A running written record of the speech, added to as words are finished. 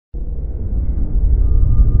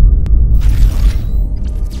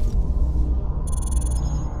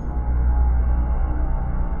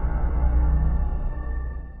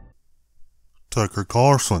Tucker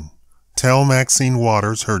Carlson. Tell Maxine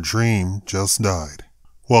Waters her dream just died.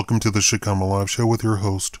 Welcome to the Shakaama Live Show with your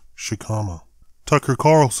host, Shakaama. Tucker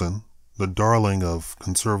Carlson, the darling of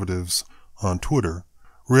conservatives on Twitter,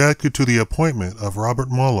 reacted to the appointment of Robert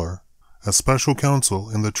Mueller as special counsel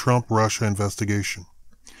in the Trump-Russia investigation.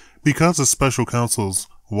 Because the special counsel's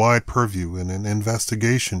wide purview in an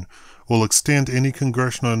investigation will extend any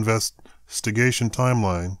congressional investigation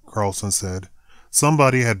timeline, Carlson said,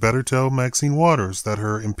 somebody had better tell Maxine Waters that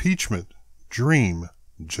her impeachment dream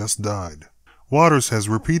just died. Waters has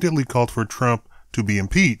repeatedly called for Trump to be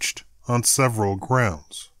impeached on several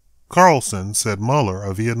grounds. Carlson said Mueller,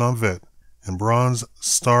 a Vietnam vet and Bronze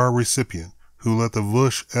Star recipient who led the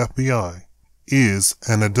Bush FBI, is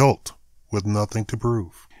an adult with nothing to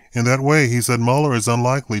prove. In that way, he said Mueller is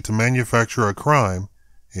unlikely to manufacture a crime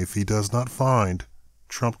if he does not find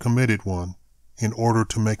Trump committed one in order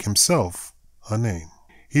to make himself a name.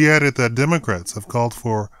 He added that Democrats have called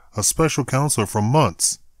for a special counsel for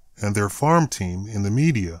months, and their farm team in the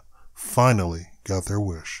media finally got their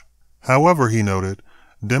wish. However, he noted,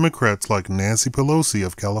 Democrats like Nancy Pelosi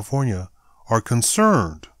of California are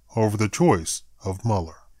concerned over the choice of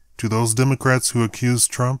Mueller. To those Democrats who accuse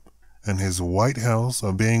Trump and his White House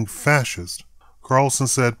of being fascist, Carlson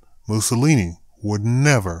said Mussolini would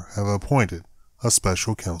never have appointed a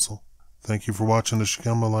special counsel. Thank you for watching the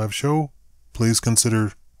Shakaama Live Show. Please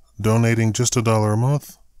consider donating just $1 a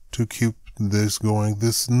month to keep this going.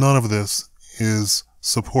 None of this is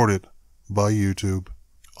supported by YouTube.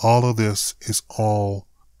 All of this is all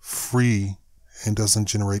free and doesn't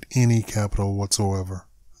generate any capital whatsoever.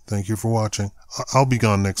 Thank you for watching. I'll be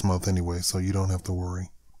gone next month anyway, so you don't have to worry.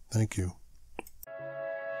 Thank you.